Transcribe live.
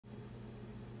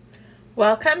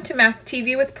Welcome to Math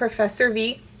TV with Professor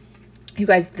V. You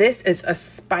guys, this is a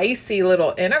spicy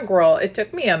little integral. It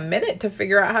took me a minute to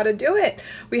figure out how to do it.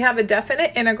 We have a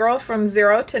definite integral from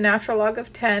 0 to natural log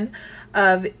of 10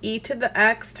 of e to the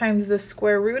x times the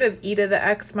square root of e to the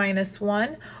x minus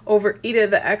 1 over e to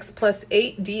the x plus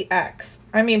 8 dx.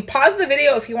 I mean, pause the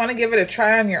video if you want to give it a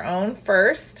try on your own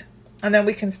first, and then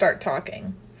we can start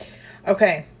talking.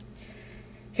 Okay,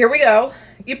 here we go.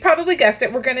 You probably guessed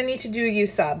it. We're going to need to do a u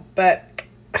sub, but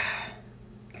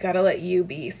you got to let u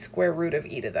be square root of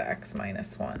e to the x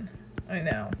minus 1. I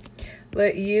know.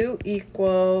 Let u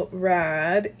equal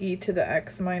rad e to the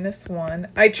x minus 1.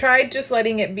 I tried just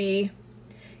letting it be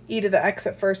e to the x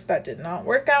at first. That did not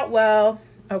work out well.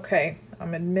 Okay,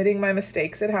 I'm admitting my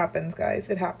mistakes. It happens, guys.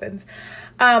 It happens.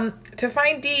 To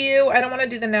find du, I don't want to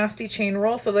do the nasty chain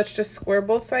rule, so let's just square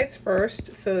both sides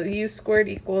first. So u squared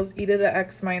equals e to the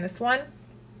x minus 1.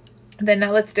 Then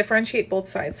now let's differentiate both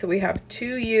sides. So we have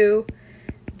 2u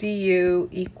du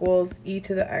equals e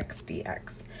to the x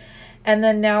dx. And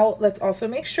then now let's also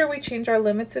make sure we change our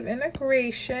limits of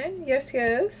integration. Yes,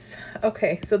 yes.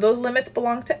 Okay, so those limits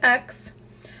belong to x.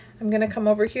 I'm going to come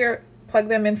over here, plug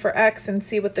them in for x, and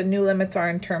see what the new limits are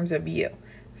in terms of u.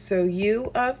 So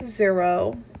u of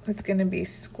 0 is going to be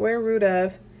square root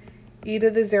of e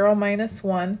to the 0 minus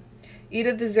 1. E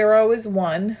to the 0 is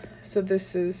 1, so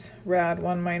this is rad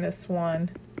 1 minus 1,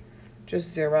 just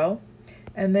 0.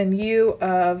 And then u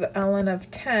of ln of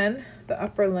 10, the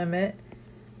upper limit,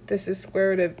 this is square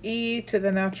root of e to the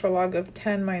natural log of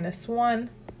 10 minus 1.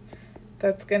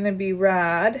 That's going to be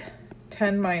rad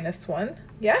 10 minus 1,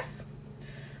 yes?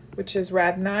 Which is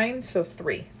rad 9, so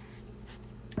 3.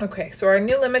 Okay, so our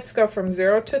new limits go from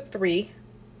 0 to 3.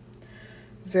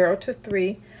 0 to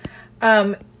 3.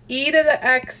 E to the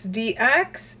x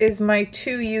dx is my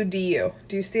 2u du.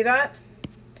 Do you see that?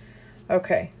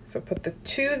 Okay, so put the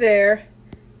 2 there.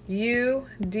 U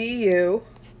du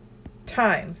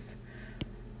times,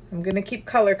 I'm going to keep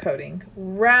color coding,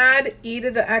 rad e to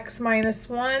the x minus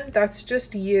 1, that's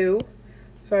just u.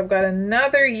 So I've got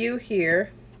another u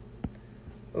here.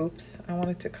 Oops, I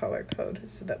wanted to color code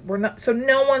so that we're not, so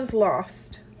no one's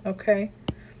lost, okay?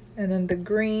 And then the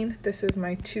green, this is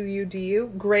my 2u du.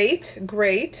 Great,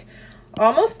 great.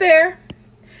 Almost there.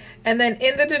 And then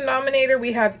in the denominator,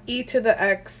 we have e to the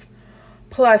x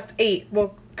plus 8.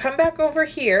 We'll come back over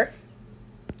here.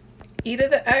 E to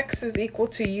the x is equal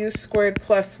to u squared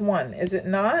plus 1, is it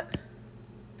not?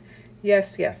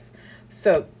 Yes, yes.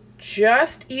 So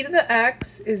just e to the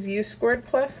x is u squared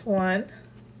plus 1.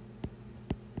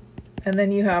 And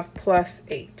then you have plus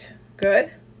 8.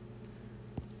 Good?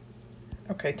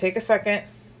 Okay, take a second,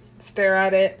 stare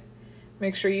at it,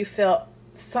 make sure you feel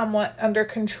somewhat under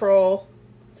control.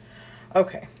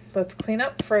 Okay, let's clean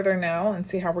up further now and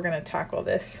see how we're going to tackle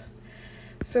this.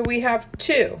 So we have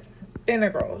 2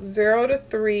 integrals, 0 to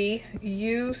 3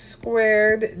 u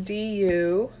squared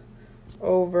du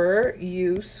over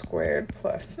u squared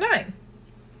plus 9.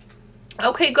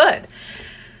 Okay, good.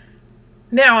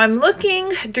 Now I'm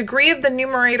looking, degree of the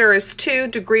numerator is 2,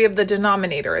 degree of the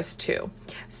denominator is 2.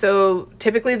 So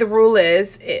typically the rule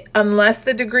is, unless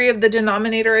the degree of the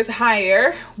denominator is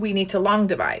higher, we need to long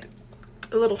divide.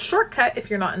 A little shortcut if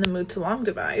you're not in the mood to long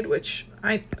divide, which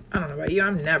I don't know about you,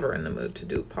 I'm never in the mood to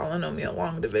do polynomial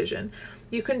long division.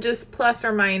 You can just plus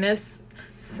or minus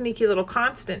sneaky little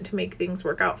constant to make things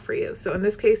work out for you. So in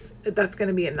this case, that's going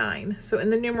to be a 9. So in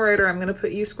the numerator, I'm going to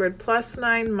put u squared plus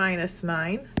 9 minus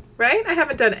 9. Right? I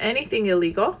haven't done anything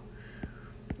illegal.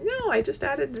 No, I just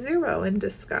added 0 in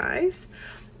disguise.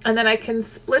 And then I can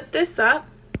split this up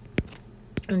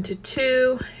into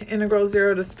 2, integral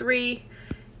 0 to 3,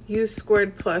 u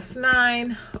squared plus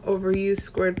 9 over u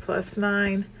squared plus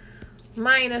 9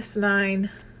 minus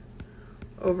 9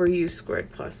 over u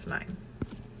squared plus 9.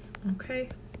 Okay.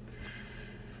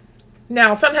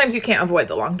 Now, sometimes you can't avoid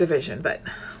the long division, but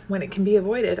when it can be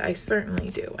avoided, I certainly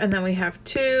do. And then we have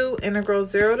 2, integral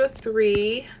 0 to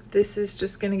 3. This is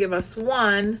just going to give us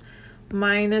 1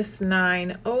 minus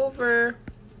 9 over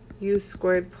u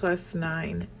squared plus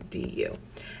 9 du.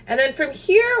 And then from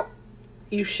here,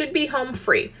 you should be home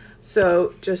free.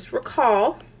 So just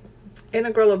recall,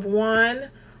 integral of 1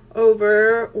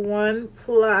 over 1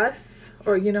 plus,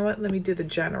 or you know what, let me do the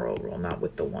general rule, not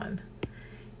with the 1.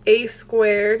 A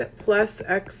squared plus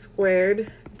x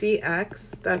squared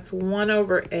dx, that's 1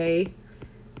 over a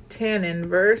tan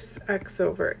inverse x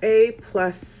over a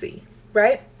plus c,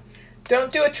 right?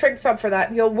 Don't do a trig sub for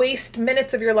that. You'll waste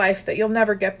minutes of your life that you'll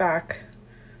never get back.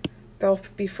 They'll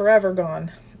be forever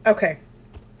gone. Okay,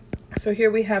 so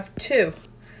here we have 2.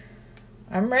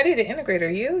 I'm ready to integrate. Are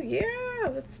you? Yeah, Yeah,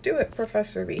 let's do it,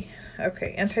 Professor V.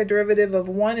 Okay, antiderivative of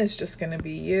 1 is just going to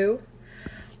be u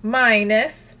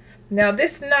minus, now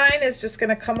this 9 is just going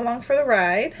to come along for the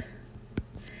ride.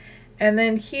 And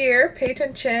then here, pay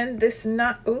attention, this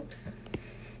 9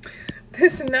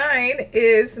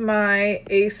 is my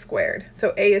a squared.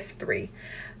 So a is 3.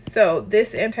 So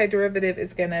this antiderivative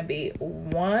is going to be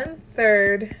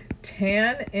 1/3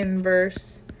 tan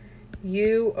inverse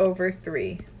u over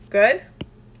 3. Good?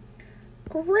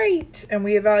 Great. And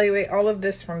we evaluate all of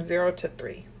this from 0 to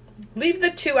 3. Leave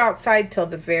the 2 outside till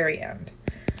the very end.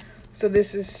 So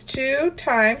this is 2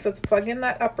 times, let's plug in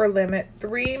that upper limit,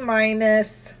 3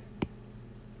 minus,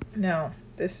 no,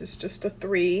 this is just a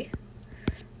 3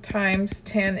 times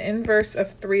tan inverse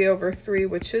of 3 over 3,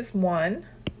 which is 1.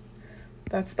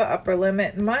 That's the upper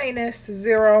limit, minus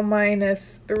 0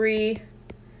 minus 3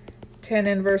 tan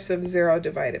inverse of 0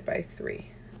 divided by 3.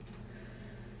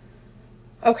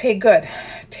 Okay, good.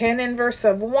 Tan inverse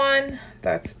of 1,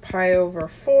 that's pi over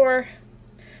 4.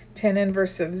 Tan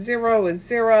inverse of 0 is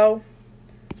 0.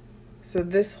 So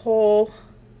this whole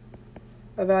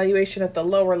evaluation at the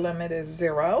lower limit is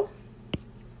 0.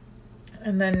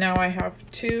 And then now I have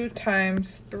 2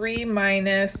 times 3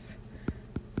 minus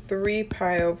 3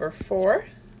 pi over 4.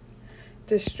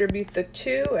 Distribute the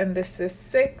 2, and this is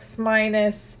 6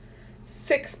 minus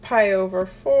 6 pi over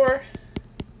 4,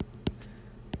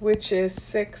 which is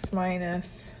 6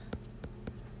 minus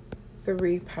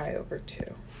 3 pi over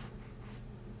 2.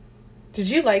 Did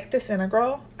you like this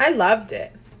integral? I loved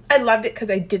it. I loved it because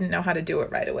I didn't know how to do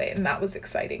it right away, and that was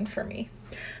exciting for me.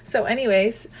 So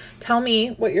anyways, tell me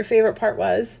what your favorite part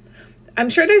was. I'm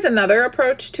sure there's another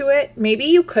approach to it. Maybe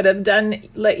you could have done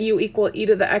let u equal e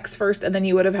to the x first, and then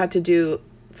you would have had to do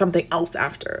something else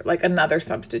after, like another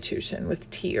substitution with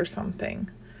t or something.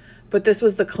 But this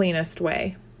was the cleanest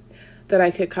way that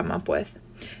I could come up with.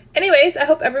 Anyways, I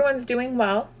hope everyone's doing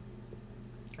well.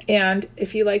 And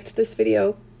if you liked this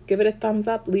video, give it a thumbs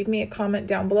up. Leave me a comment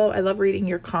down below. I love reading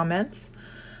your comments.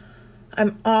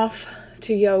 I'm off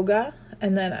to yoga,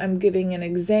 and then I'm giving an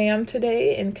exam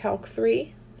today in Calc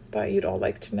 3. Thought you'd all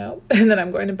like to know. And then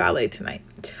I'm going to ballet tonight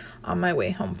on my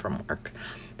way home from work.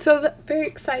 So very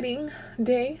exciting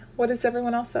day. What is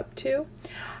everyone else up to?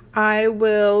 I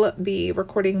will be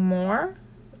recording more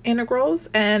integrals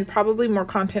and probably more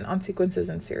content on sequences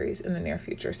and series in the near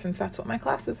future, since that's what my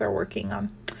classes are working on.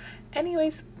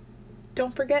 Anyways,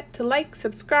 don't forget to like,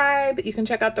 subscribe. You can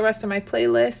check out the rest of my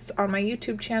playlists on my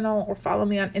YouTube channel or follow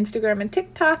me on Instagram and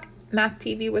TikTok, Math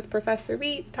TV with Professor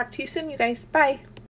V. Talk to you soon, you guys. Bye.